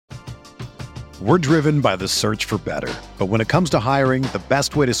We're driven by the search for better. But when it comes to hiring, the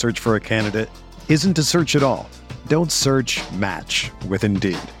best way to search for a candidate isn't to search at all. Don't search, match with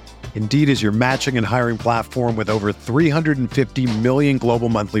Indeed. Indeed is your matching and hiring platform with over 350 million global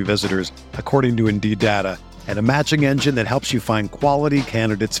monthly visitors, according to Indeed data, and a matching engine that helps you find quality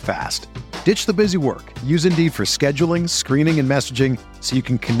candidates fast. Ditch the busy work. Use Indeed for scheduling, screening, and messaging so you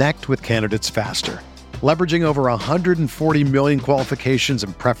can connect with candidates faster. Leveraging over 140 million qualifications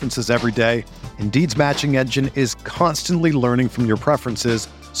and preferences every day, Indeed's matching engine is constantly learning from your preferences,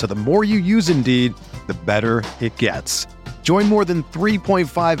 so the more you use Indeed, the better it gets. Join more than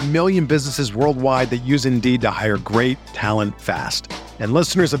 3.5 million businesses worldwide that use Indeed to hire great talent fast. And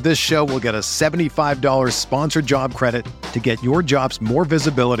listeners of this show will get a $75 sponsored job credit to get your jobs more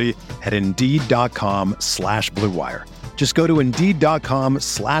visibility at Indeed.com/Blue Wire. Just go to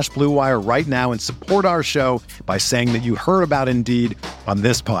Indeed.com/Blue Wire right now and support our show by saying that you heard about Indeed on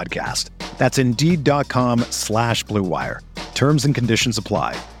this podcast. That's Indeed.com/Blue Wire. Terms and conditions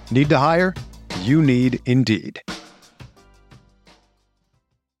apply. Need to hire? You need Indeed.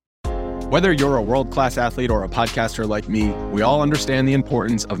 Whether you're a world-class athlete or a podcaster like me, we all understand the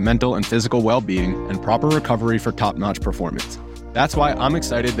importance of mental and physical well-being and proper recovery for top-notch performance. That's why I'm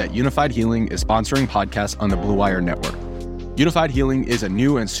excited that Unified Healing is sponsoring podcasts on the Blue Wire Network. Unified Healing is a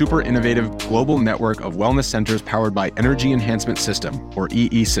new and super innovative global network of wellness centers powered by Energy Enhancement System, or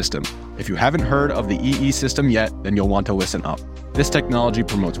EE System. If you haven't heard of the EE System yet, then you'll want to listen up. This technology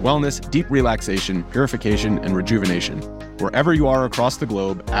promotes wellness, deep relaxation, purification, and rejuvenation. Wherever you are across the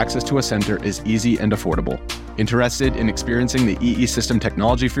globe, access to a center is easy and affordable. Interested in experiencing the EE System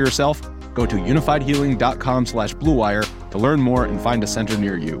technology for yourself? Go to unifiedhealing.com/Blue Wire to learn more and find a center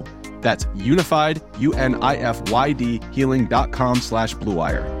near you. That's unified, UNIFYD, healing.com/Blue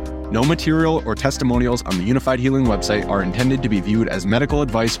Wire. No material or testimonials on the Unified Healing website are intended to be viewed as medical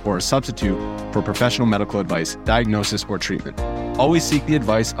advice or a substitute for professional medical advice, diagnosis, or treatment. Always seek the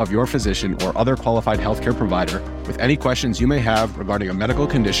advice of your physician or other qualified healthcare provider with any questions you may have regarding a medical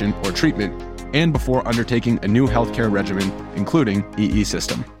condition or treatment and before undertaking a new healthcare regimen, including EE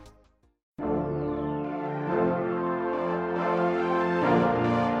System.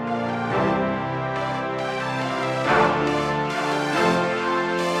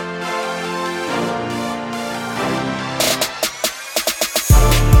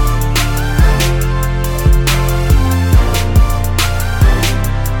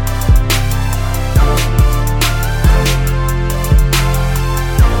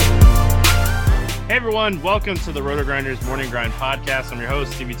 Welcome to the Roto Grinders Morning Grind Podcast. I'm your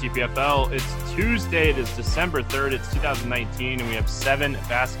host, Stevie TPFL. It's Tuesday. It is December 3rd. It's 2019, and we have 7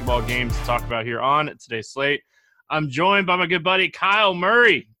 basketball games to talk about here on today's slate. I'm joined by my good buddy, Kyle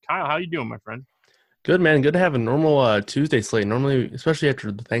Murray. Kyle, how you doing, my friend? Good, man. Good to have a normal Tuesday slate. Normally, especially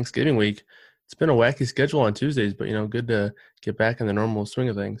after the Thanksgiving week, it's been a wacky schedule on Tuesdays, but, good to get back in the normal swing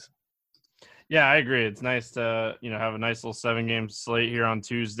of things. Yeah, I agree. It's nice to, have a nice little 7-game slate here on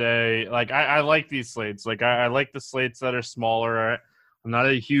Tuesday. Like, I like these slates. Like, I like the slates that are smaller. I'm not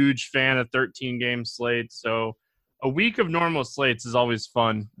a huge fan of 13-game slates. So a week of normal slates is always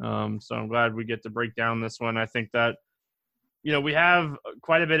fun. So I'm glad we get to break down this one. I think that, we have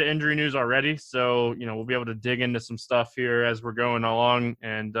quite a bit of injury news already. So, we'll be able to dig into some stuff here as we're going along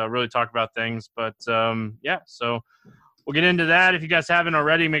and really talk about things. But, so we'll get into that. If you guys haven't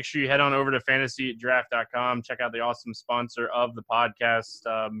already, make sure you head on over to fantasydraft.com. Check out the awesome sponsor of the podcast.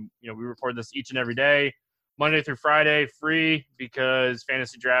 We record this each and every day, Monday through Friday, free, because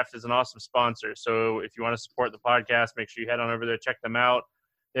Fantasy Draft is an awesome sponsor. So if you want to support the podcast, make sure you head on over there, check them out.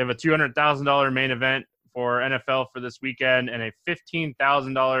 They have a $200,000 main event for NFL for this weekend and a $15,000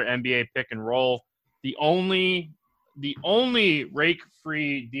 NBA pick and roll. The only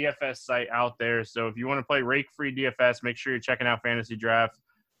rake-free DFS site out there. So if you want to play rake-free DFS, make sure you're checking out Fantasy Draft.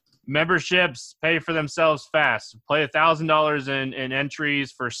 Memberships pay for themselves fast. Play $1,000 in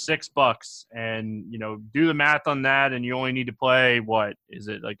entries for $6, and do the math on that. And you only need to play what is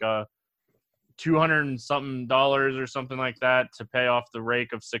it, like a $200 and something or something like that to pay off the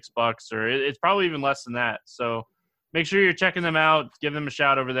rake of $6, or it's probably even less than that. So make sure you're checking them out. Give them a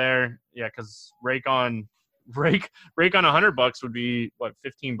shout over there. Yeah, because rake on $100 would be what,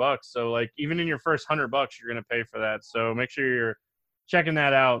 $15. So like even in your first $100, you're gonna pay for that. So make sure you're checking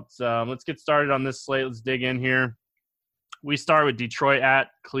that out. Let's get started on this slate. Let's dig in here. We start with Detroit at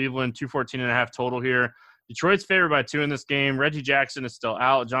Cleveland, 214.5 total here. Detroit's favored by 2 in this game. Reggie Jackson is still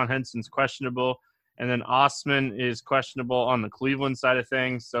out. John Henson's questionable. And then Osman is questionable on the Cleveland side of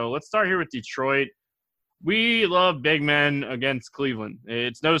things. So let's start here with Detroit. We love big men against Cleveland.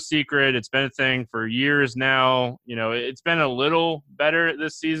 It's no secret. It's been a thing for years now. It's been a little better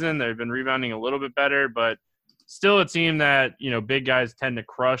this season. They've been rebounding a little bit better, but still a team that, big guys tend to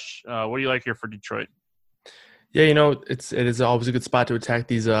crush. What do you like here for Detroit? Yeah, it is always a good spot to attack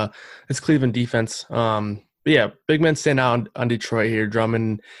this Cleveland defense. But yeah, big men stand out on Detroit here.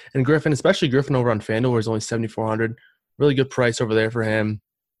 Drummond and Griffin, especially Griffin over on FanDuel, where he's only 7,400. Really good price over there for him.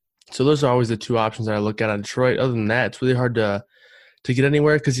 So those are always the two options that I look at on Detroit. Other than that, it's really hard to get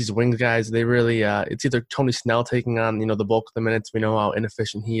anywhere because these wings guys, they really it's either Tony Snell taking on the bulk of the minutes. We know how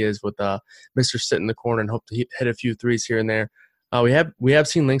inefficient he is with Mr. Sit in the corner and hope to hit a few threes here and there. We have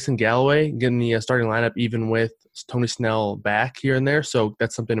seen Langston Galloway get in the starting lineup even with Tony Snell back here and there. So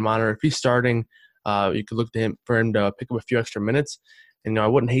that's something to monitor. If he's starting, you could look to him for him to pick up a few extra minutes. And I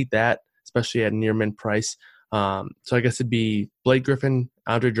wouldn't hate that, especially at near min price. So I guess it'd be Blake Griffin,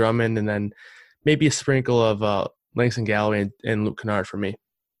 Andre Drummond, and then maybe a sprinkle of Langston Galloway and Luke Kennard for me.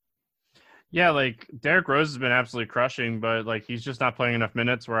 Yeah, like Derrick Rose has been absolutely crushing, but he's just not playing enough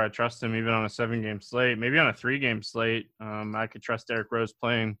minutes where I trust him even on a 7-game slate. Maybe on a 3-game slate, I could trust Derrick Rose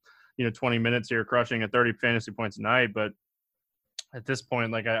playing, 20 minutes here, crushing at 30 fantasy points a night. But at this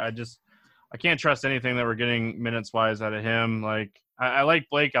point, I can't trust anything that we're getting minutes wise out of him. I like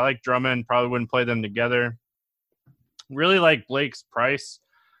Blake, I like Drummond. Probably wouldn't play them together. Really like Blake's price.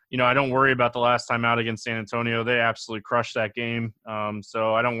 I don't worry about the last time out against San Antonio. They absolutely crushed that game.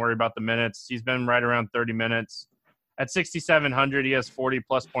 So I don't worry about the minutes. He's been right around 30 minutes. At 6,700, he has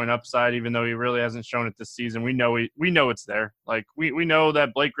 40-plus point upside, even though he really hasn't shown it this season. We know it's there. We know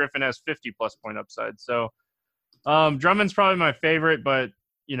that Blake Griffin has 50-plus point upside. So Drummond's probably my favorite, but,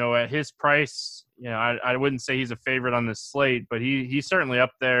 at his price, I wouldn't say he's a favorite on this slate, but he's certainly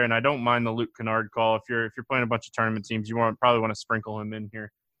up there, and I don't mind the Luke Kennard call. If you're playing a bunch of tournament teams, you probably want to sprinkle him in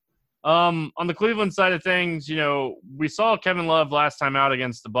here. On the Cleveland side of things, we saw Kevin Love last time out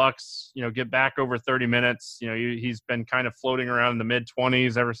against the Bucks, get back over 30 minutes. He's been kind of floating around in the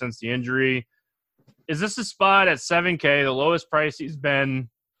mid-20s ever since the injury. Is this a spot at 7K, the lowest price he's been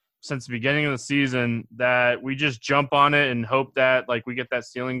since the beginning of the season, that we just jump on it and hope that we get that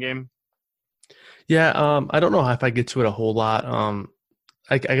ceiling game? Yeah, I don't know if I get to it a whole lot.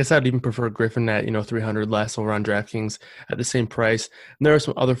 I guess I'd even prefer Griffin at 300 less over on DraftKings at the same price. And there are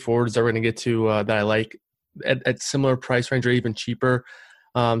some other forwards that we're going to get to that I like at similar price range or even cheaper.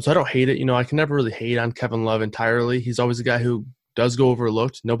 So I don't hate it. I can never really hate on Kevin Love entirely. He's always a guy who does go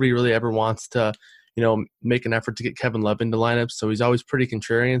overlooked. Nobody really ever wants to make an effort to get Kevin Love into lineups. So he's always pretty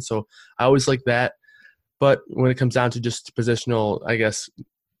contrarian. So I always like that. But when it comes down to just positional, I guess,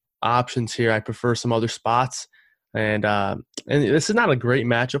 options here, I prefer some other spots. And this is not a great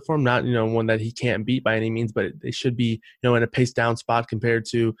matchup for him, not one that he can't beat by any means, but it should be in a pace down spot compared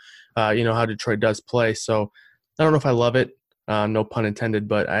to how Detroit does play. So I don't know if I love it, no pun intended,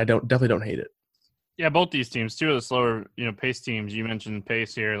 but I definitely don't hate it. Yeah, both these teams, two of the slower pace teams. You mentioned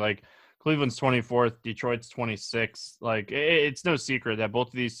pace here, Cleveland's 24th, Detroit's 26th. It's no secret that both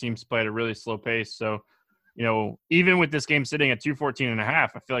of these teams play at a really slow pace. So even with this game sitting at 214.5, I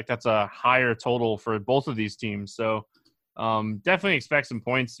feel like that's a higher total for both of these teams. So definitely expect some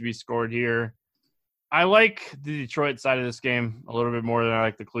points to be scored here. I like the Detroit side of this game a little bit more than I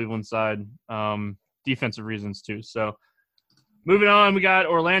like the Cleveland side. Defensive reasons too. So moving on, we got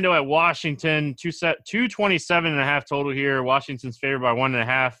Orlando at Washington, 227.5 total here. Washington's favored by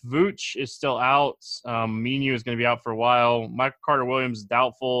 1.5. Vooch is still out. Minu is going to be out for a while. Michael Carter-Williams is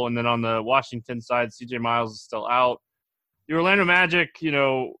doubtful. And then on the Washington side, CJ Miles is still out. The Orlando Magic,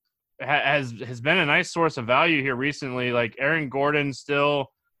 has been a nice source of value here recently. Aaron Gordon still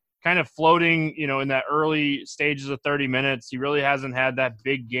kind of floating, in that early stages of 30 minutes. He really hasn't had that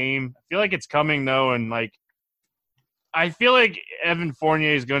big game. I feel like it's coming, though, and I feel like Evan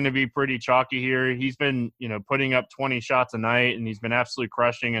Fournier is going to be pretty chalky here. He's been, putting up 20 shots a night, and he's been absolutely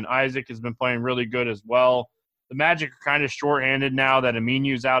crushing. And Isaac has been playing really good as well. The Magic are kind of shorthanded now that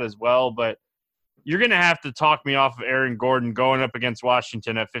Aminu's out as well. But you're going to have to talk me off of Aaron Gordon going up against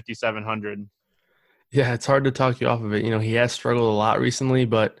Washington at 5,700. Yeah, it's hard to talk you off of it. He has struggled a lot recently,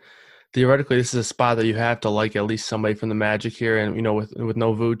 but theoretically, this is a spot that you have to like at least somebody from the Magic here. And, with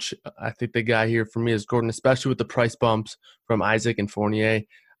no Vooch, I think the guy here for me is Gordon, especially with the price bumps from Isaac and Fournier.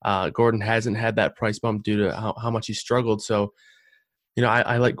 Gordon hasn't had that price bump due to how much he struggled. So,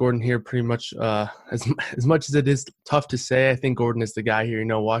 I like Gordon here pretty much as much as it is tough to say. I think Gordon is the guy here.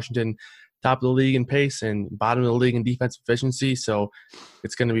 Washington, top of the league in pace and bottom of the league in defense efficiency. So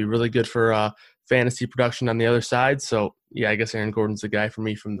it's going to be really good for fantasy production on the other side. So, yeah, I guess Aaron Gordon's the guy for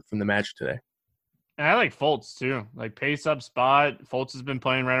me from the Magic today. And I like Fultz too. Like pace up spot. Fultz has been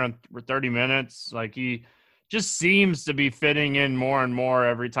playing right around 30 minutes. Like he just seems to be fitting in more and more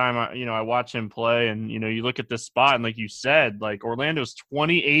every time I watch him play. And you look at this spot and like you said, like Orlando's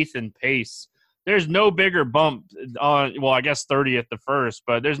 28th in pace. There's no bigger bump on, well, I guess 30th the first,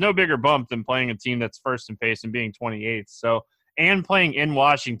 but there's no bigger bump than playing a team that's first in pace and being 28th. So, and playing in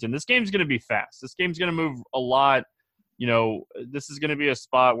Washington, this game's going to be fast. This game's going to move a lot. This is going to be a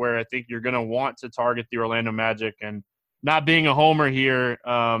spot where I think you're going to want to target the Orlando Magic. And not being a homer here,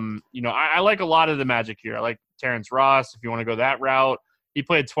 I like a lot of the Magic here. I like Terrence Ross, if you want to go that route. He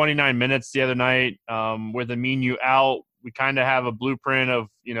played 29 minutes the other night with Aminu out. We kind of have a blueprint of,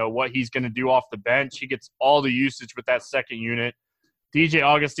 what he's going to do off the bench. He gets all the usage with that second unit. DJ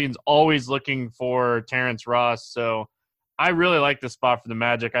Augustine's always looking for Terrence Ross. So I really like the spot for the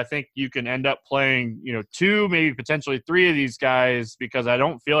Magic. I think you can end up playing, 2, maybe potentially 3 of these guys because I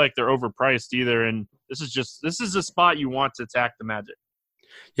don't feel like they're overpriced either. And this is a spot you want to attack the Magic.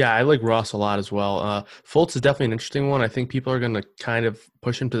 Yeah, I like Ross a lot as well. Fultz is definitely an interesting one. I think people are going to kind of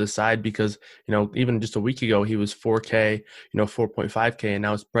push him to the side because, even just a week ago, he was 4K, 4.5K, and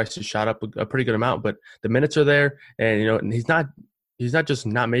now his price has shot up a pretty good amount. But the minutes are there, and, and he's not just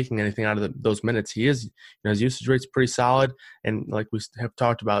not making anything out of those minutes. He is, his usage rate's pretty solid. And like we have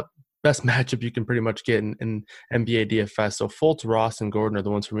talked about, best matchup you can pretty much get in NBA DFS. So Fultz, Ross, and Gordon are the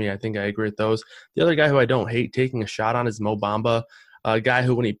ones for me. I think I agree with those. The other guy who I don't hate taking a shot on is Mo Bamba. A guy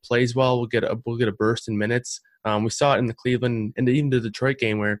who, when he plays well, will get a burst in minutes. We saw it in the Cleveland and even the Detroit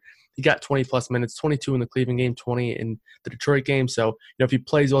game where he got 20-plus minutes, 22 in the Cleveland game, 20 in the Detroit game. So, if he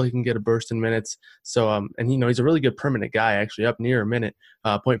plays well, he can get a burst in minutes. So, and he's a really good per minute guy, actually, up near a minute,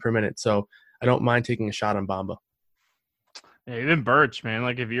 point per minute. So I don't mind taking a shot on Bamba. Yeah, even Birch, man.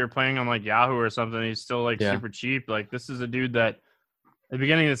 Like if you're playing on like Yahoo or something, he's still super cheap. Like this is a dude that at the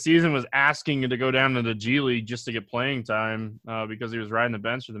beginning of the season was asking to go down to the G League just to get playing time because he was riding the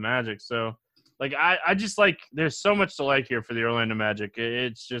bench for the Magic. So, like, I just like – there's so much to like here for the Orlando Magic.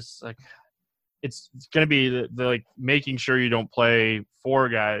 It's just like – it's going to be the like making sure you don't play 4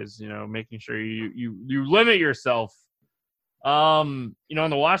 guys, making sure you limit yourself. On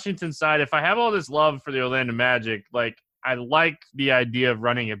the Washington side, if I have all this love for the Orlando Magic, like I like the idea of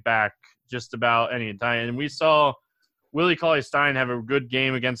running it back just about any time. And we saw – Willie Cauley-Stein have a good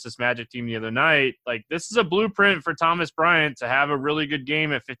game against this Magic team the other night. Like, this is a blueprint for Thomas Bryant to have a really good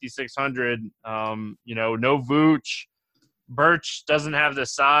game at 5,600. No Vooch. Birch doesn't have the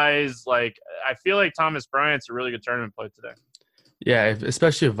size. Like, I feel like Thomas Bryant's a really good tournament play today. Yeah,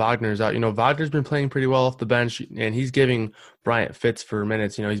 especially if Wagner's out. Wagner's been playing pretty well off the bench, and he's giving Bryant fits for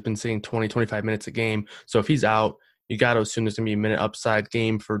minutes. He's been seeing 20, 25 minutes a game. So if he's out, you got to assume there's going to be a minute upside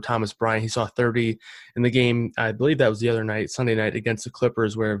game for Thomas Bryant. He saw 30 in the game. I believe that was the other night, Sunday night, against the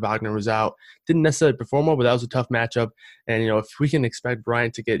Clippers where Wagner was out. Didn't necessarily perform well, but that was a tough matchup. And, if we can expect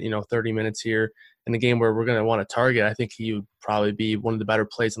Bryant to get, 30 minutes here in the game where we're going to want to target, I think he would probably be one of the better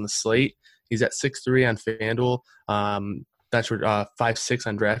plays on the slate. He's at 6'3" on FanDuel. That's for 5'6"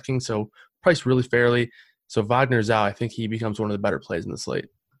 on DraftKings, so priced really fairly. So Wagner's out. I think he becomes one of the better plays in the slate.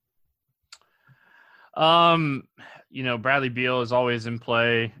 Bradley Beal is always in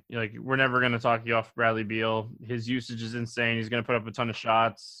play. Like, we're never going to talk you off Bradley Beal. His usage is insane. He's going to put up a ton of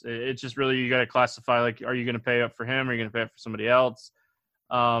shots. It's just really, you got to classify, like, are you going to pay up for him? Or are you going to pay up for somebody else?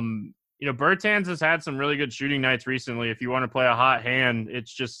 Bertans has had some really good shooting nights recently. If you want to play a hot hand,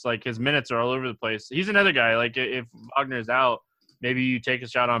 it's just like his minutes are all over the place. He's another guy. Like, if Wagner's out, maybe you take a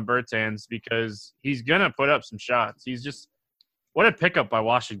shot on Bertans because he's going to put up some shots. He's just, what a pickup by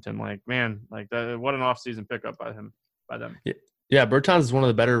Washington. Like, man, like what an offseason pickup by them. Yeah, Bertans is one of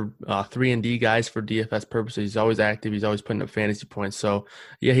the better 3-and-D guys for DFS purposes. He's always active. He's always putting up fantasy points. So,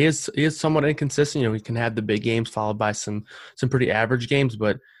 yeah, he is somewhat inconsistent. He can have the big games followed by some pretty average games.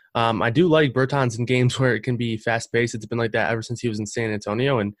 But I do like Bertans in games where it can be fast-paced. It's been like that ever since he was in San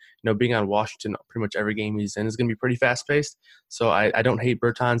Antonio. And, being on Washington, pretty much every game he's in is going to be pretty fast-paced. So I don't hate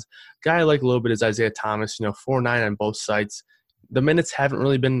Bertans. Guy I like a little bit is Isaiah Thomas, 4-9 on both sites. The minutes haven't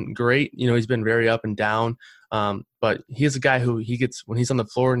really been great. He's been very up and down. But he's a guy who when he's on the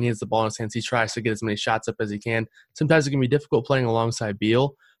floor and he has the ball in his hands, he tries to get as many shots up as he can. Sometimes it can be difficult playing alongside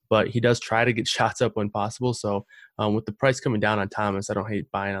Beal, but he does try to get shots up when possible. So with the price coming down on Thomas, I don't hate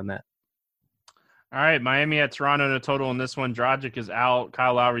buying on that. All right, Miami at Toronto in a total in this one. Dragic is out.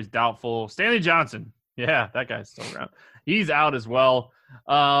 Kyle Lowry's doubtful. Stanley Johnson. Yeah, that guy's still around. He's out as well.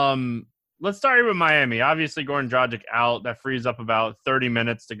 Let's start with Miami. Obviously, Goran Dragic out. That frees up about 30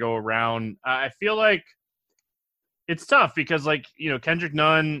 minutes to go around. I feel like it's tough because, like, Kendrick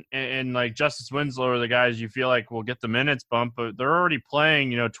Nunn and like Justice Winslow are the guys you feel like will get the minutes bump, but they're already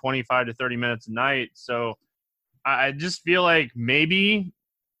playing, 25 to 30 minutes a night. So I just feel like maybe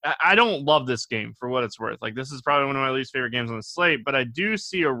I don't love this game for what it's worth. Like, this is probably one of my least favorite games on the slate, but I do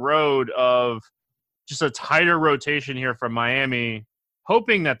see a road of just a tighter rotation here from Miami,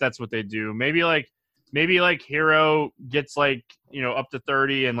 hoping that that's what they do. Maybe like Hero gets like, up to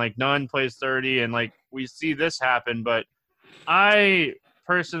 30 and like Nunn plays 30 and like we see this happen. But I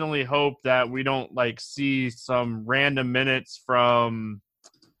personally hope that we don't like see some random minutes from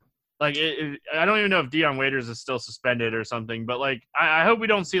like I don't even know if Dion Waiters is still suspended or something, but like I hope we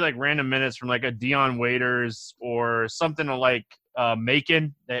don't see like random minutes from like a Dion Waiters or something like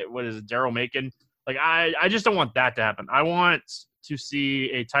Macon. What is it, Daryl Macon? Like I just don't want that to happen. I want to see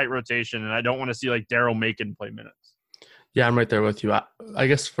a tight rotation, and I don't want to see like Daryl Macon play minutes. Yeah, I'm right there with you. I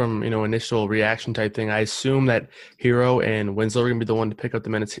guess from, initial reaction type thing, I assume that Hero and Winslow are going to be the one to pick up the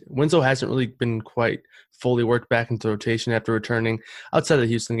minutes. Winslow hasn't really been quite fully worked back into rotation after returning. Outside of the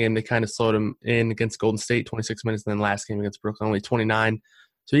Houston game, they kind of slowed him in against Golden State, 26 minutes, and then last game against Brooklyn, only 29.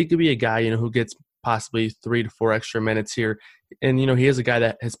 So he could be a guy, who gets possibly 3 to 4 extra minutes here. And, he is a guy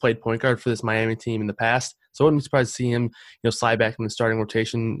that has played point guard for this Miami team in the past. So I wouldn't be surprised to see him, slide back in the starting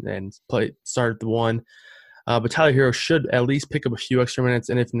rotation and start at the one. But Tyler Hero should at least pick up a few extra minutes,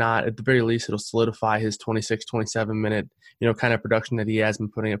 and if not, at the very least, it'll solidify his 26, 27-minute, kind of production that he has been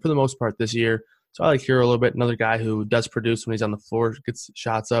putting in for the most part this year. So I like Hero a little bit. Another guy who does produce when he's on the floor, gets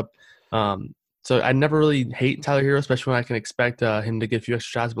shots up. So I never really hate Tyler Hero, especially when I can expect him to get a few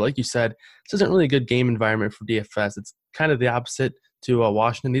extra shots. But like you said, this isn't really a good game environment for DFS. It's kind of the opposite to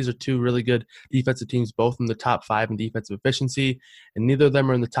Washington. These are two really good defensive teams, both in the top 5 in defensive efficiency, and neither of them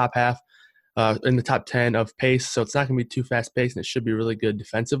are in the top half. In the top 10 of pace, so it's not going to be too fast-paced, and it should be really good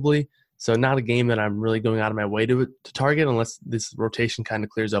defensively. So not a game that I'm really going out of my way to target unless this rotation kind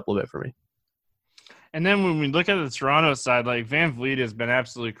of clears up a little bit for me. And then when we look at the Toronto side, like Van Vliet has been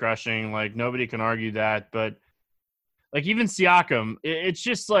absolutely crushing. Like nobody can argue that. But like even Siakam, it's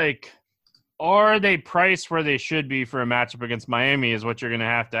just like, are they priced where they should be for a matchup against Miami is what you're going to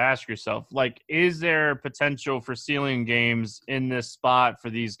have to ask yourself. Like, is there potential for ceiling games in this spot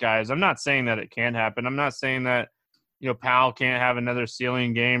for these guys? I'm not saying that it can't happen. I'm not saying that, Powell can't have another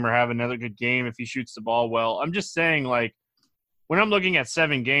ceiling game or have another good game if he shoots the ball well. I'm just saying, like, when I'm looking at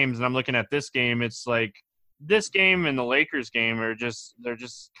 7 games and I'm looking at this game, it's like this game and the Lakers game they're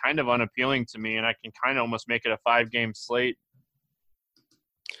just kind of unappealing to me, and I can kind of almost make it a 5-game slate.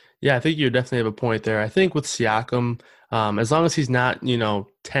 Yeah, I think you definitely have a point there. I think with Siakam, as long as he's not,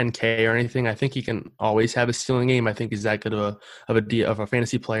 10K or anything, I think he can always have a ceiling game. I think he's that good of a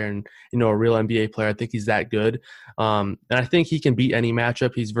fantasy player and, a real NBA player. I think he's that good. And I think he can beat any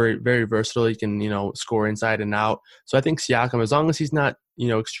matchup. He's very, very versatile. He can, score inside and out. So I think Siakam, as long as he's not,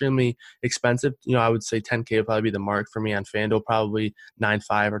 extremely expensive, I would say 10K would probably be the mark for me on FanDuel, probably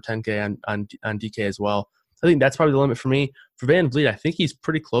 9.5 or 10K on DK as well. I think that's probably the limit for me. For Van Vliet, I think he's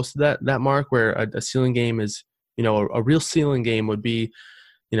pretty close to that mark where a ceiling game is, a real ceiling game would be,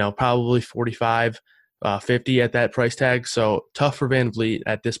 probably 45, 50 at that price tag. So tough for Van Vliet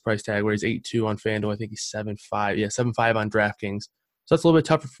at this price tag where he's 8.2 on FanDuel. I think he's 7.5. Yeah, 7.5 on DraftKings. So that's a little bit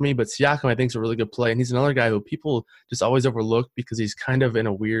tougher for me. But Siakam, I think, is a really good play. And he's another guy who people just always overlook because he's kind of in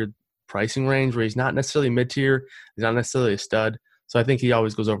a weird pricing range where he's not necessarily mid-tier. He's not necessarily a stud. So I think he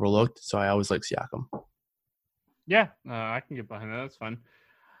always goes overlooked. So I always like Siakam. Yeah, I can get behind that. That's fun.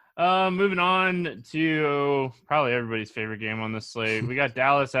 Moving on to probably everybody's favorite game on this slate. We got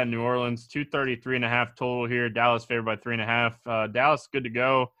Dallas at New Orleans, 233.5 total here. Dallas favored by 3.5. Dallas good to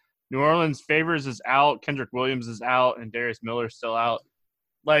go. New Orleans Favors is out. Kendrick Williams is out, and Darius Miller is still out.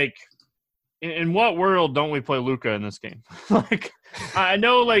 Like, in what world don't we play Luka in this game? Like, I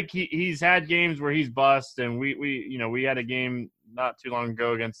know like he's had games where he's bust, and we had a game not too long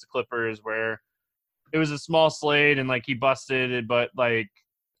ago against the Clippers where it was a small slate and like he busted it, but like,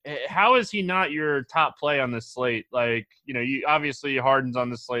 how is he not your top play on this slate? Like, you obviously Harden's on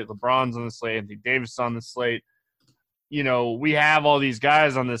the slate, LeBron's on the slate, Anthony Davis on the slate. We have all these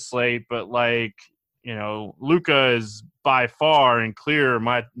guys on this slate, but like, Luka is by far and clear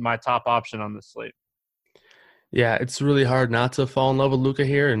my top option on this slate. Yeah, it's really hard not to fall in love with Luka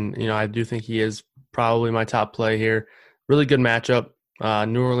here, and I do think he is probably my top play here. Really good matchup.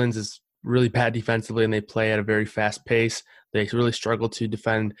 New Orleans is really bad defensively, and they play at a very fast pace. They really struggle to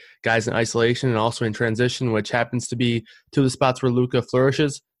defend guys in isolation and also in transition, which happens to be two of the spots where Luka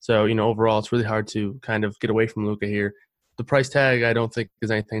flourishes. So, overall, it's really hard to kind of get away from Luka here. The price tag, I don't think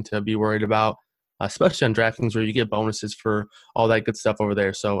is anything to be worried about, especially on DraftKings where you get bonuses for all that good stuff over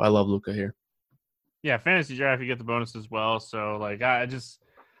there. So I love Luka here. Yeah, fantasy draft, you get the bonus as well. So, like,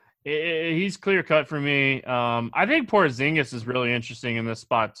 he's clear cut for me. I think Porzingis is really interesting in this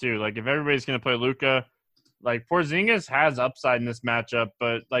spot too. Like, if everybody's going to play Luka, like Porzingis has upside in this matchup,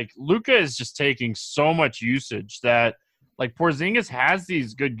 but like Luka is just taking so much usage that like Porzingis has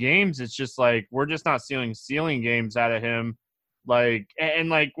these good games. It's just like we're just not seeing ceiling games out of him. Like, and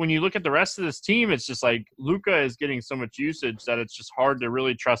like when you look at the rest of this team, it's just like Luka is getting so much usage that it's just hard to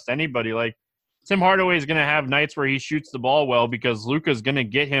really trust anybody. Like Tim Hardaway is going to have nights where he shoots the ball well because Luka is going to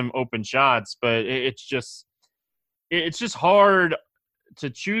get him open shots, but it's just hard to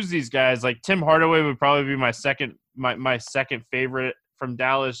choose these guys. Like Tim Hardaway would probably be my second favorite from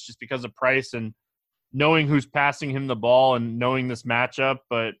Dallas just because of price and knowing who's passing him the ball and knowing this matchup,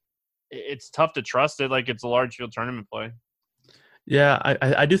 but it's tough to trust it like it's a large field tournament play. Yeah,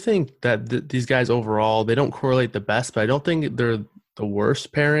 I do think that these guys overall, they don't correlate the best, but I don't think they're the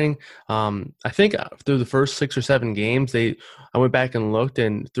worst pairing. I think through the first 6 or 7 games, I went back and looked,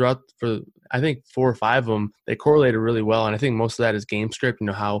 and throughout for I think 4 or 5 of them, they correlated really well. And I think most of that is game script,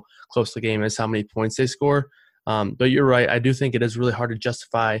 how close the game is, how many points they score. But you're right. I do think it is really hard to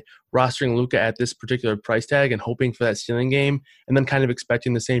justify rostering Luka at this particular price tag and hoping for that ceiling game and then kind of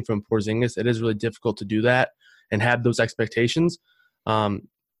expecting the same from Porzingis. It is really difficult to do that and have those expectations.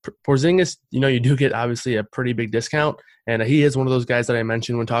 Porzingis, you do get obviously a pretty big discount, and he is one of those guys that I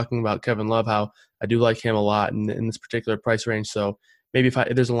mentioned when talking about Kevin Love, how I do like him a lot in this particular price range. So maybe if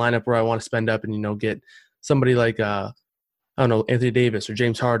there's a lineup where I want to spend up and, get somebody like, I don't know, Anthony Davis or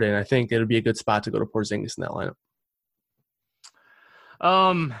James Harden, I think it would be a good spot to go to Porzingis in that lineup.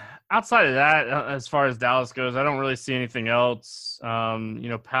 Outside of that, as far as Dallas goes, I don't really see anything else.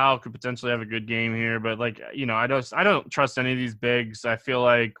 Powell could potentially have a good game here, but I don't trust any of these bigs. I feel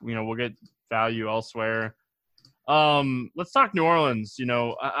like, we'll get value elsewhere. Let's talk New Orleans.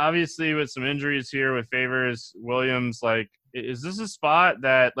 Obviously with some injuries here with Favors, Williams, is this a spot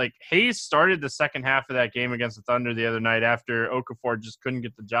that Hayes started the second half of that game against the Thunder the other night after Okafor just couldn't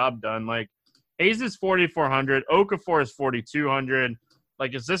get the job done? Hayes is 4,400, Okafor is 4,200.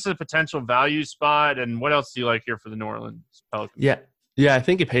 Is this a potential value spot? And what else do you like here for the New Orleans Pelicans? Yeah, I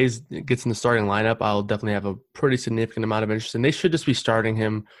think if Hayes gets in the starting lineup, I'll definitely have a pretty significant amount of interest. And they should just be starting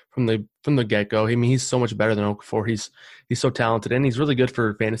him from the get-go. I mean, he's so much better than Okafor. He's so talented, and he's really good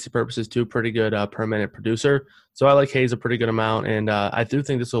for fantasy purposes too. Pretty good per minute producer. So I like Hayes a pretty good amount, and I do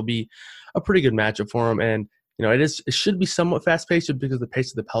think this will be a pretty good matchup for him. And it should be somewhat fast-paced because the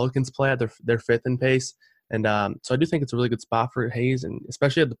pace of the Pelicans play at their fifth in pace. And so I do think it's a really good spot for Hayes, and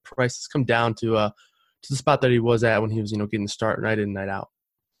especially at the price has come down to the spot that he was at when he was, getting the start night in and night out.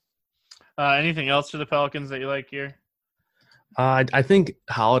 Anything else for the Pelicans that you like here? I think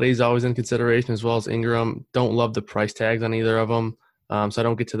Holiday's always in consideration, as well as Ingram. Don't love the price tags on either of them, so I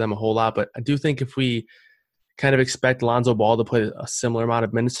don't get to them a whole lot. But I do think if we kind of expect Lonzo Ball to play a similar amount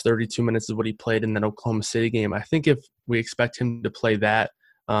of minutes, 32 minutes is what he played in that Oklahoma City game. I think if we expect him to play that,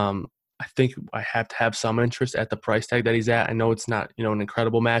 I think I have to have some interest at the price tag that he's at. I know it's not, an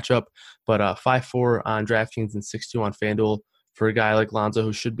incredible matchup, but 5.4 on DraftKings and 6.2 on FanDuel for a guy like Lonzo,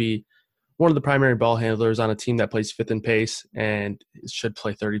 who should be one of the primary ball handlers on a team that plays fifth in pace and should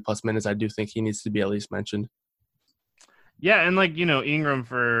play 30-plus minutes. I do think he needs to be at least mentioned. Yeah, and Ingram,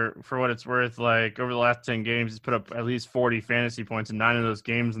 for what it's worth, over the last 10 games, he's put up at least 40 fantasy points in 9 of those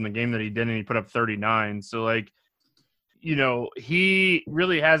games. In the game that he didn't, he put up 39. So, he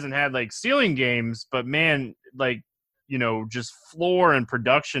really hasn't had ceiling games, but man, just floor and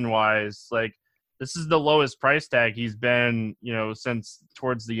production wise, this is the lowest price tag he's been, since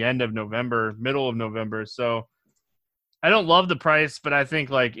towards the middle of November. So I don't love the price, but I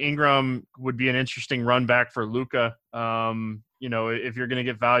think Ingram would be an interesting run back for Luka. If you're going to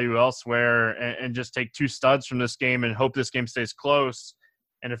get value elsewhere and just take 2 studs from this game and hope this game stays close.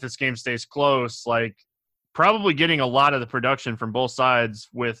 And if this game stays close, probably getting a lot of the production from both sides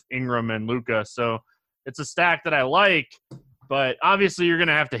with Ingram and Luka. So it's a stack that I like, but obviously you're going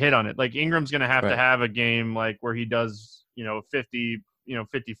to have to hit on it. Ingram's going to have to have a game where he does, 50,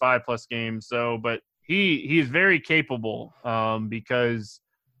 55 plus games. So, but he is very capable because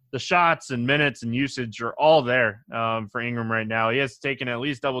the shots and minutes and usage are all there for Ingram right now. He has taken at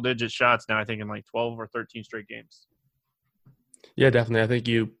least double-digit shots now, I think, in 12 or 13 straight games. Yeah, definitely. I think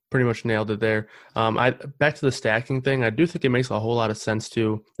you pretty much nailed it there. Back to the stacking thing, I do think it makes a whole lot of sense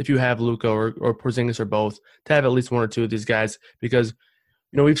too, if you have Luka or Porzingis or both, to have at least 1 or 2 of these guys, because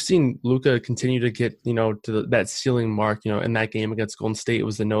we've seen Luka continue to get to that ceiling mark. In that game against Golden State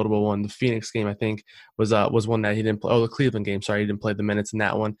was the notable one. The Phoenix game, I think, was one that he didn't play. Oh, the Cleveland game. Sorry, he didn't play the minutes in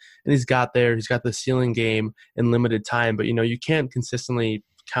that one. And he's got the ceiling game in limited time. But you can't consistently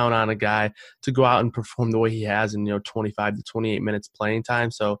count on a guy to go out and perform the way he has in 25 to 28 minutes playing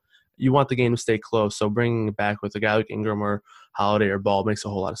time. So you want the game to stay close. So bringing it back with a guy like Ingram or Holiday or Ball makes a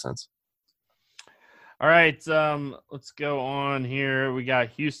whole lot of sense. All right, let's go on here. We got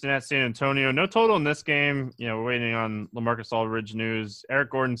Houston at San Antonio. No total in this game. We're waiting on LaMarcus Aldridge news.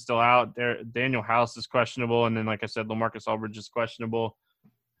 Eric Gordon's still out there. Daniel House is questionable. And then, like I said, LaMarcus Aldridge is questionable.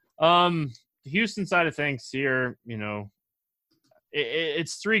 The Houston side of things here,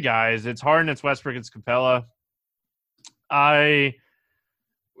 it's three guys. It's Harden, it's Westbrook, it's Capella. If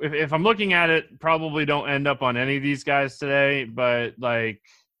I'm looking at it, probably don't end up on any of these guys today. But,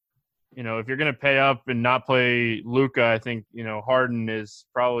 if you're going to pay up and not play Luka, I think, Harden is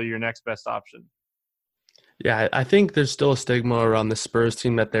probably your next best option. Yeah, I think there's still a stigma around the Spurs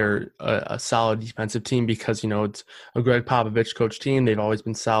team that they're a solid defensive team because, it's a Greg Popovich coach team. They've always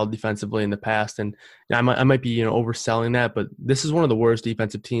been solid defensively in the past. And I might be, overselling that, but this is one of the worst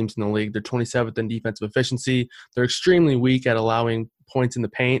defensive teams in the league. They're 27th in defensive efficiency. They're extremely weak at allowing points in the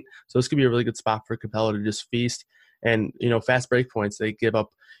paint. So this could be a really good spot for Capella to just feast. And, fast break points, they give up,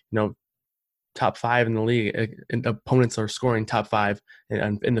 top 5 in the league, and opponents are scoring top 5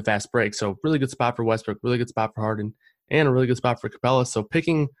 in the fast break. So really good spot for Westbrook, really good spot for Harden, and a really good spot for Capella. So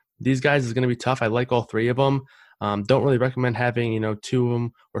picking these guys is going to be tough. I like all three of them. Don't really recommend having, 2 of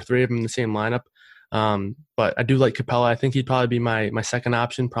them or 3 of them in the same lineup. But I do like Capella. I think he'd probably be my second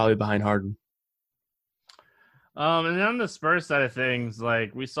option, probably behind Harden. And then on the Spurs side of things,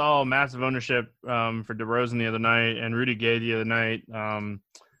 we saw massive ownership for DeRozan the other night and Rudy Gay the other night.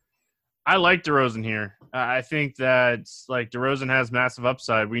 I like DeRozan here. I think that DeRozan has massive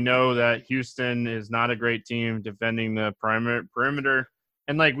upside. We know that Houston is not a great team defending the perimeter.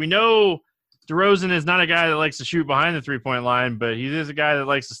 And we know DeRozan is not a guy that likes to shoot behind the 3-point line, but he is a guy that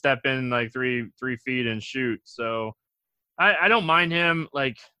likes to step in 3 feet and shoot. So I don't mind him.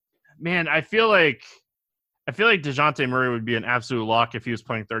 I feel like DeJounte Murray would be an absolute lock if he was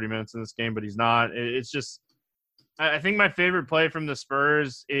playing 30 minutes in this game, but he's not. It's just – I think my favorite play from the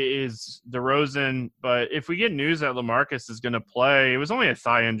Spurs is DeRozan, but if we get news that LaMarcus is going to play, it was only a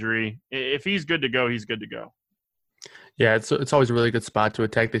thigh injury. If he's good to go, he's good to go. Yeah, it's always a really good spot to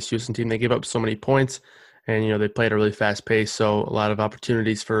attack this Houston team. They give up so many points, and, they play at a really fast pace, so a lot of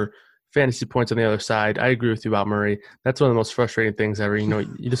opportunities for fantasy points on the other side. I agree with you about Murray. That's one of the most frustrating things ever. You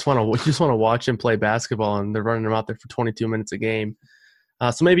just want to watch him play basketball, and they're running him out there for 22 minutes a game.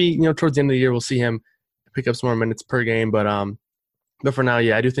 So maybe, towards the end of the year, we'll see him pick up some more minutes per game. But for now,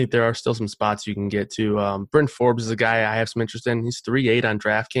 yeah, I do think there are still some spots you can get to. Bryn Forbes is a guy I have some interest in. He's 3.8 on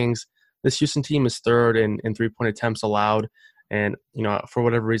DraftKings. This Houston team is third in 3-point attempts allowed. And, for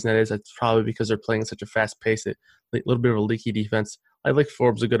whatever reason that is, that's probably because they're playing at such a fast pace, a little bit of a leaky defense. I like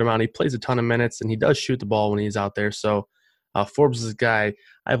Forbes a good amount. He plays a ton of minutes, and he does shoot the ball when he's out there. So Forbes is a guy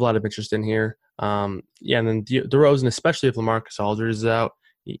I have a lot of interest in here. And then DeRozan, especially if LaMarcus Aldridge is out,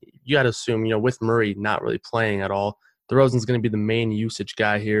 you got to assume, with Murray not really playing at all, DeRozan's going to be the main usage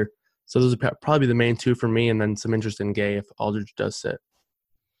guy here. So those are probably the main 2 for me, and then some interest in Gay if Aldridge does sit.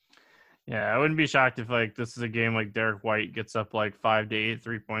 Yeah, I wouldn't be shocked if this is a game Derek White gets up 5 to 8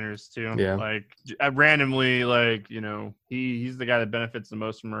 3-pointers too. Yeah. Randomly, he's the guy that benefits the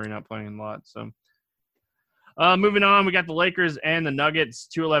most from Murray not playing a lot. So moving on, we got the Lakers and the Nuggets,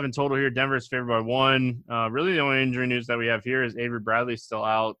 2-11 total here. Denver's favored by 1. Really, the only injury news that we have here is Avery Bradley's still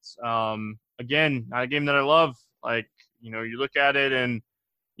out. Again, not a game that I love. You look at it and,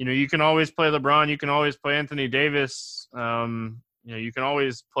 you can always play LeBron. You can always play Anthony Davis. You can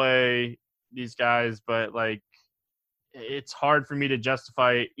always play these guys, but, it's hard for me to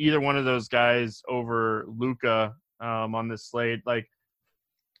justify either one of those guys over Luka on this slate.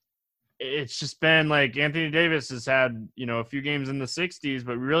 It's just been Anthony Davis has had, a few games in the 60s,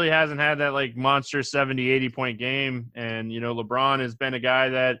 but really hasn't had that monster 70, 80-point game. And, LeBron has been a guy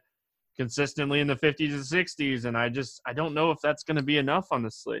that consistently in the 50s and 60s. And I don't know if that's going to be enough on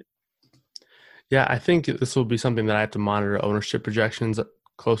this slate. Yeah, I think this will be something that I have to monitor ownership projections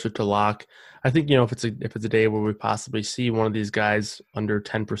closer to lock. I think, if it's a day where we possibly see one of these guys under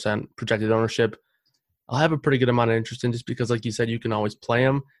 10% projected ownership, I'll have a pretty good amount of interest in, just because, like you said, you can always play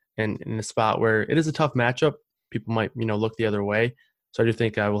him. And in a spot where it is a tough matchup, people might, look the other way. So I do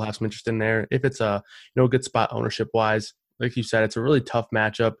think I will have some interest in there. If it's a, good spot ownership-wise, like you said, it's a really tough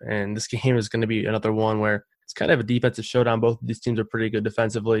matchup. And this game is going to be another one where it's kind of a defensive showdown. Both of these teams are pretty good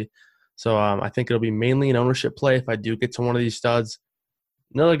defensively. So I think it'll be mainly an ownership play if I do get to one of these studs.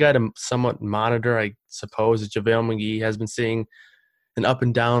 Another guy to somewhat monitor, I suppose, is JaVale McGee. Has been seeing an up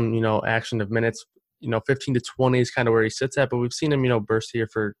and down, action of minutes. 15 to 20 is kind of where he sits at, but we've seen him, burst here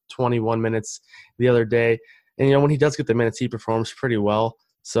for 21 minutes the other day. And, when he does get the minutes, he performs pretty well.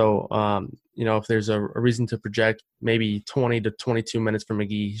 So, if there's a reason to project maybe 20 to 22 minutes for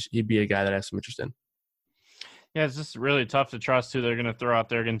McGee, he'd be a guy that I have some interest in. Yeah, it's just really tough to trust who they're going to throw out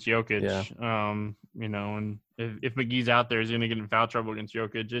there against Jokic. Yeah. And if McGee's out there, he's going to get in foul trouble against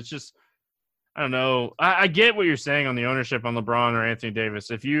Jokic. It's just, I don't know. I get what you're saying on the ownership on LeBron or Anthony Davis.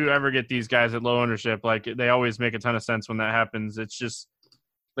 If you ever get these guys at low ownership, like they always make a ton of sense when that happens. It's just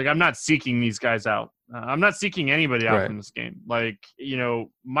like I'm not seeking these guys out. I'm not seeking anybody out from this game. Like,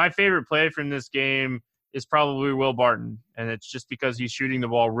 my favorite play from this game is probably Will Barton, and it's just because he's shooting the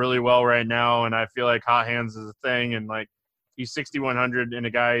ball really well right now, and I feel like hot hands is a thing, and like he's 6,100 and a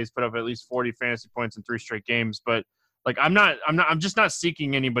guy who's put up at least 40 fantasy points in 3 straight games. But like I'm just not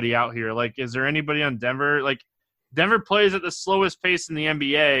seeking anybody out here. Like, is there anybody on Denver? Like, Denver plays at the slowest pace in the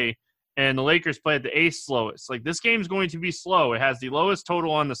NBA, and the Lakers play at the 8th slowest. Like, this game's going to be slow. It has the lowest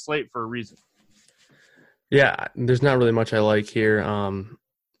total on the slate for a reason. Yeah, there's not really much I like here.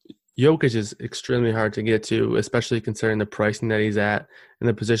 Jokic is extremely hard to get to, especially considering the pricing that he's at in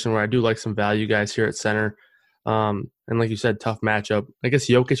the position where I do like some value guys here at center. And like you said, tough matchup. I guess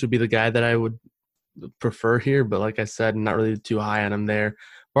Jokic would be the guy that I would prefer here, but like I said, not really too high on him there.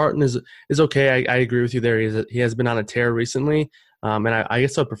 Barton is okay. I agree with you there. He has been on a tear recently, and I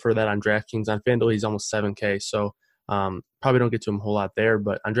guess I'd prefer that on DraftKings. On FanDuel, he's almost 7K, so probably don't get to him a whole lot there.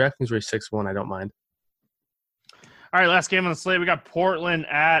 But on DraftKings, where he's 6-1, I don't mind. All right, last game on the slate. We got Portland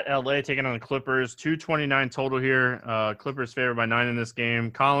at LA taking on the Clippers. 229 total here. Clippers favored by 9 in this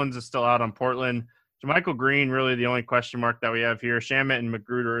game. Collins is still out on Portland. JaMychal Green, really the only question mark that we have here. Shamet and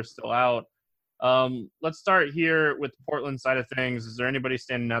Magruder are still out. Let's start here with the Portland side of things. Is there anybody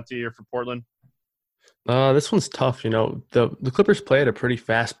standing out to you here for Portland? This one's tough. The Clippers play at a pretty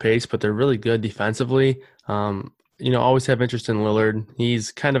fast pace, but they're really good defensively. Always have interest in Lillard.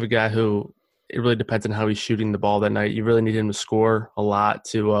 He's kind of a guy who it really depends on how he's shooting the ball that night. You really need him to score a lot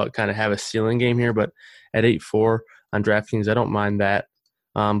to kind of have a ceiling game here. But at 8-4 on DraftKings, I don't mind that.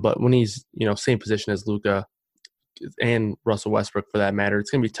 But when he's, same position as Luka and Russell Westbrook for that matter,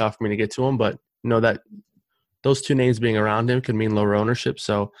 it's going to be tough for me to get to him. But that those two names being around him could mean lower ownership.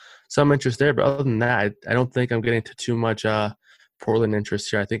 So some interest there. But other than that, I don't think I'm getting to too much Portland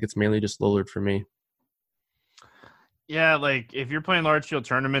interest here. I think it's mainly just Lillard for me. Yeah, like if you're playing large field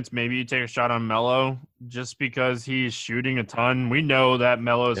tournaments, maybe you take a shot on Melo just because he's shooting a ton. We know that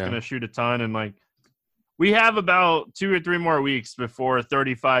Melo is going to shoot a ton, and like we have about 2 or 3 more weeks before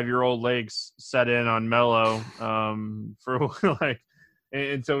 35-year-old legs set in on Melo for like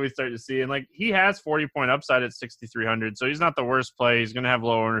until we start to see. And like he has 40-point upside at 6,300, so he's not the worst play. He's going to have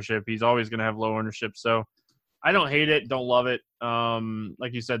low ownership. He's always going to have low ownership. So I don't hate it, don't love it.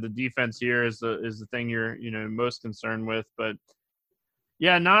 Like you said, the defense here is the thing you're most concerned with. But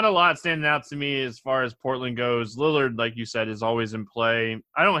yeah, not a lot standing out to me as far as Portland goes. Lillard, like you said, is always in play.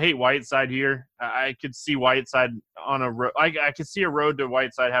 I don't hate Whiteside here. I could see Whiteside on a road. I could see a road to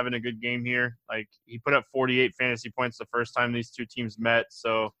Whiteside having a good game here. Like he put up 48 fantasy points the first time these two teams met.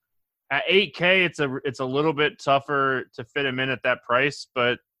 So at 8K, it's a little bit tougher to fit him in at that price,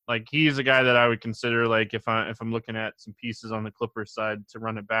 but like he's a guy that I would consider like if I'm looking at some pieces on the Clippers side to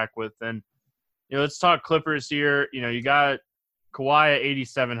run it back with. And let's talk Clippers here. You got Kawhi at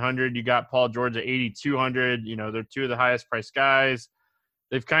 8,700. You got Paul George at 8,200. They're 2 of the highest priced guys.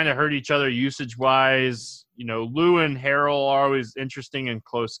 They've kind of hurt each other usage wise. Lou and Harrell are always interesting in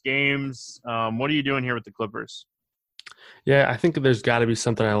close games. What are you doing here with the Clippers? Yeah, I think there's got to be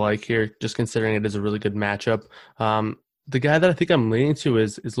something I like here, just considering it is a really good matchup. The guy that I think I'm leaning to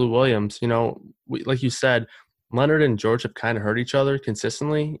is Lou Williams. Like you said, Leonard and George have kind of hurt each other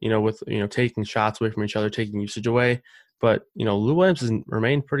consistently, with, taking shots away from each other, taking usage away. But, Lou Williams has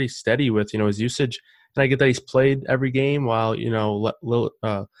remained pretty steady with, his usage. And I get that he's played every game while,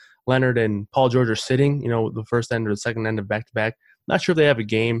 Leonard and Paul George are sitting, the first end or the second end of back-to-back. Not sure if they have a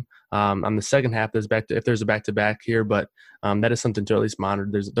game on the second half. If there's a back-to-back here, but that is something to at least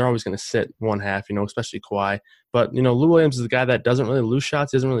monitor. They're always going to sit one half, especially Kawhi. But, Lou Williams is the guy that doesn't really lose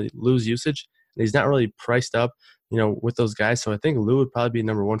shots. He doesn't really lose usage. And he's not really priced up, with those guys. So I think Lou would probably be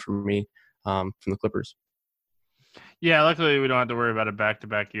number 1 for me from the Clippers. Yeah, luckily we don't have to worry about a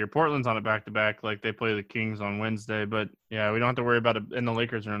back-to-back here. Portland's on a back-to-back, like they play the Kings on Wednesday. But, yeah, we don't have to worry about it. And the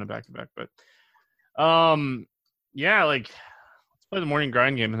Lakers are on a back-to-back. But, yeah, like – play the morning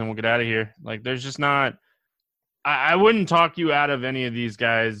grind game and then we'll get out of here. Like there's just not I wouldn't talk you out of any of these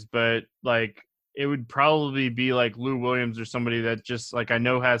guys, but like it would probably be like Lou Williams or somebody that just like I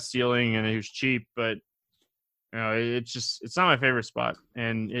know has ceiling and who's cheap, but it's not my favorite spot.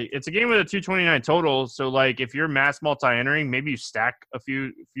 And it's a game with a 229 total. So like if you're mass multi-entering, maybe you stack a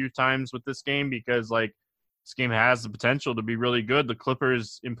few times with this game because like this game has the potential to be really good. The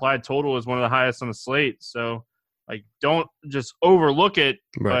Clippers' implied total is one of the highest on the slate. So, like, don't just overlook it.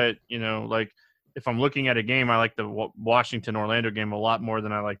 Right. But, like, if I'm looking at a game, I like the Washington-Orlando game a lot more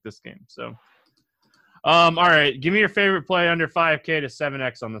than I like this game. So, all right. Give me your favorite play under 5K to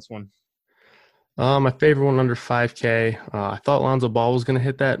 7X on this one. My favorite one under 5K. I thought Lonzo Ball was going to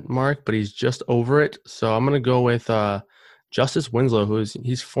hit that mark, but he's just over it. So I'm going to go with Justice Winslow,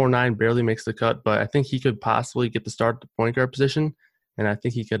 he's 4'9", barely makes the cut, but I think he could possibly get the start at the point guard position, and I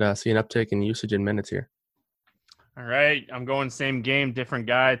think he could see an uptick in usage in minutes here. All right, I'm going same game, different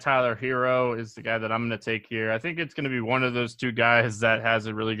guy. Tyler Hero is the guy that I'm going to take here. I think it's going to be one of those two guys that has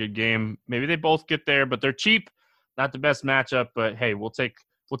a really good game. Maybe they both get there, but they're cheap. Not the best matchup, but hey, we'll take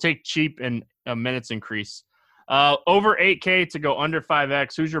cheap and a minutes increase. Over 8K to go under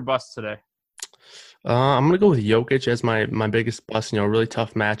 5X. Who's your bust today? I'm going to go with Jokic as my biggest bust. Really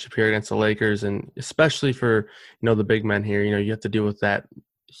tough matchup here against the Lakers, and especially for, the big men here. You have to deal with that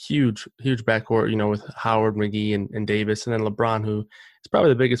huge backcourt, with Howard, McGee, and Davis, and then LeBron, who is probably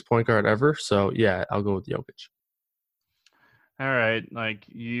the biggest point guard ever. So, yeah, I'll go with Jokic. All right. Like,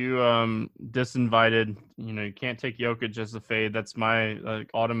 you disinvited. You can't take Jokic as a fade. That's my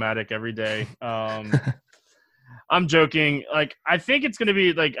automatic every day. I'm joking. Like, I think it's going to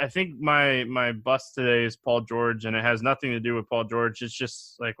be I think my bust today is Paul George, and it has nothing to do with Paul George. It's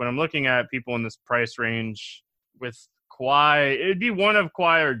just like when I'm looking at people in this price range with Kawhi, it'd be one of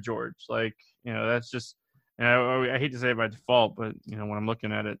Kawhi or George. That's just, I hate to say it by default, but when I'm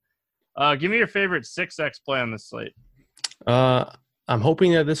looking at it, give me your favorite 6X play on this slate. I'm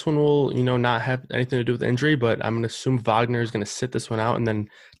hoping that this one will, not have anything to do with injury, but I'm going to assume Wagner is going to sit this one out, and then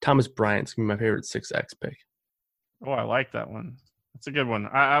Thomas Bryant's going to be my favorite 6X pick. Oh, I like that one. That's a good one.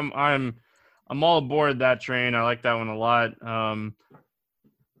 I'm all aboard that train. I like that one a lot. I'm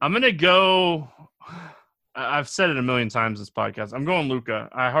gonna go. I've said it a million times this podcast. I'm going Luka.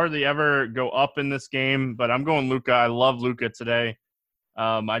 I hardly ever go up in this game, but I'm going Luka. I love Luka today.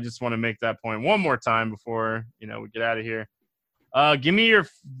 I just want to make that point one more time before we get out of here. Give me your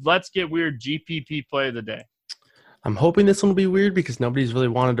let's get weird GPP play of the day. I'm hoping this one will be weird because nobody's really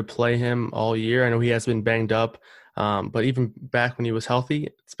wanted to play him all year. I know he has been banged up. But even back when he was healthy,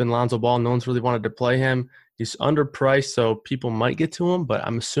 it's been Lonzo Ball. No one's really wanted to play him. He's underpriced, so people might get to him, but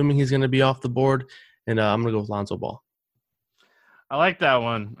I'm assuming he's going to be off the board, and I'm going to go with Lonzo Ball. I like that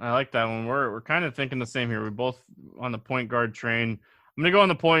one. We're kind of thinking the same here. We're both on the point guard train. I'm going to go on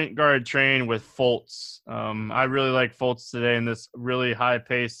the point guard train with Fultz. I really like Fultz today in this really high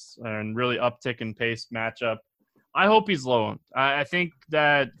pace and really uptick in pace matchup. I hope he's low. I think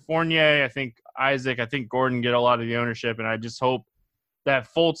that Fournier, I think Isaac, I think Gordon get a lot of the ownership, and I just hope that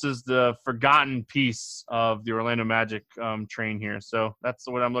Fultz is the forgotten piece of the Orlando Magic train here. So that's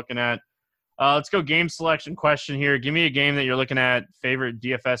what I'm looking at. Let's go game selection question here. Give me a game that you're looking at, favorite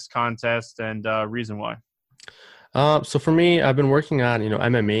DFS contest, and reason why. So for me, I've been working on,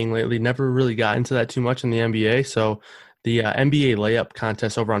 MMAing lately. Never really got into that too much in the NBA. So the NBA layup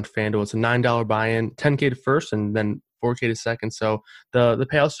contest over on FanDuel, it's a $9 buy-in, $10K to first, and then $4K to second. So the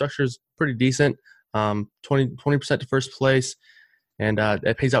payout structure is pretty decent. 20% to first place, and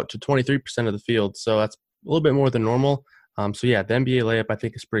it pays out to 23% of the field. So that's a little bit more than normal. So yeah, the NBA layup I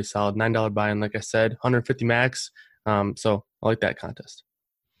think is pretty solid. $9 buy-in, like I said, 150 max. So I like that contest.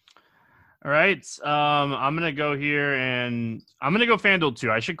 All right. I'm going to go here, and I'm going to go FanDuel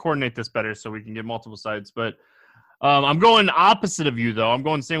too. I should coordinate this better so we can get multiple sites, but I'm going opposite of you, though. I'm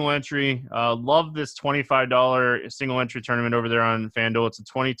going single entry. Love this $25 single entry tournament over there on FanDuel. It's a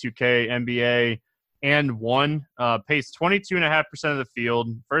 22K NBA and one. Pays 22.5% of the field.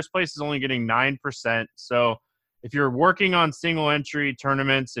 First place is only getting 9%. So if you're working on single entry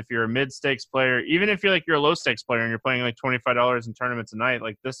tournaments, if you're a mid-stakes player, even if you're a low-stakes player and you're playing like $25 in tournaments a night,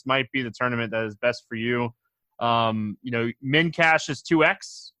 like this might be the tournament that is best for you. Min cash is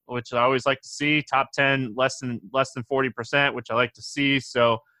 2x, which I always like to see. Top 10, less than 40%, which I like to see.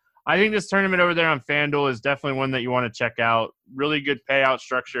 So I think this tournament over there on FanDuel is definitely one that you want to check out. Really good payout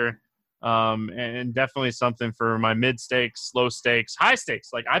structure, and definitely something for my mid stakes, low stakes, high stakes.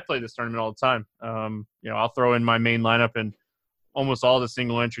 Like I play this tournament all the time. I'll throw in my main lineup in almost all the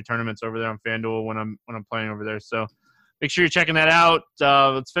single entry tournaments over there on FanDuel when I'm playing over there. So make sure you're checking that out.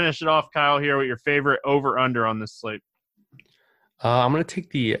 Let's finish it off, Kyle, here with your favorite over-under on this slate. I'm going to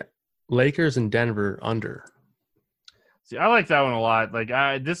take the Lakers and Denver under. See, I like that one a lot. Like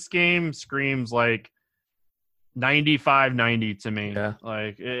this game screams like 95-90 to me. Yeah.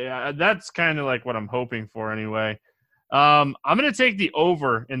 Like that's kind of like what I'm hoping for anyway. I'm going to take the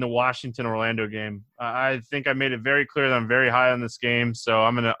over in the Washington-Orlando game. I think I made it very clear that I'm very high on this game, so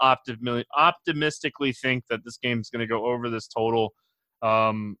I'm going to optimistically think that this game is going to go over this total.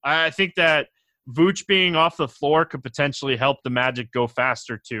 I think that Vooch being off the floor could potentially help the Magic go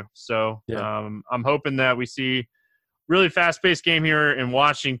faster too. So I'm hoping that we see really fast-paced game here in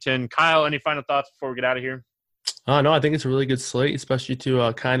Washington. Kyle, any final thoughts before we get out of here? No, I think it's a really good slate, especially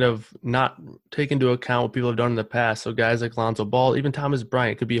to kind of not take into account what people have done in the past. So guys like Lonzo Ball, even Thomas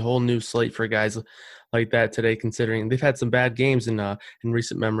Bryant, could be a whole new slate for guys like that today, considering they've had some bad games in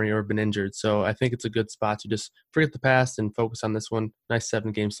recent memory or been injured. So I think it's a good spot to just forget the past and focus on this one. Nice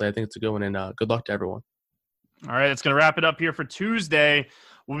 7-game slate. I think it's a good one, and good luck to everyone. All right, that's going to wrap it up here for Tuesday.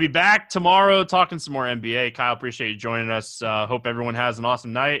 We'll be back tomorrow talking some more NBA. Kyle, appreciate you joining us. Hope everyone has an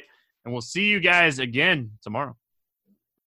awesome night, and we'll see you guys again tomorrow.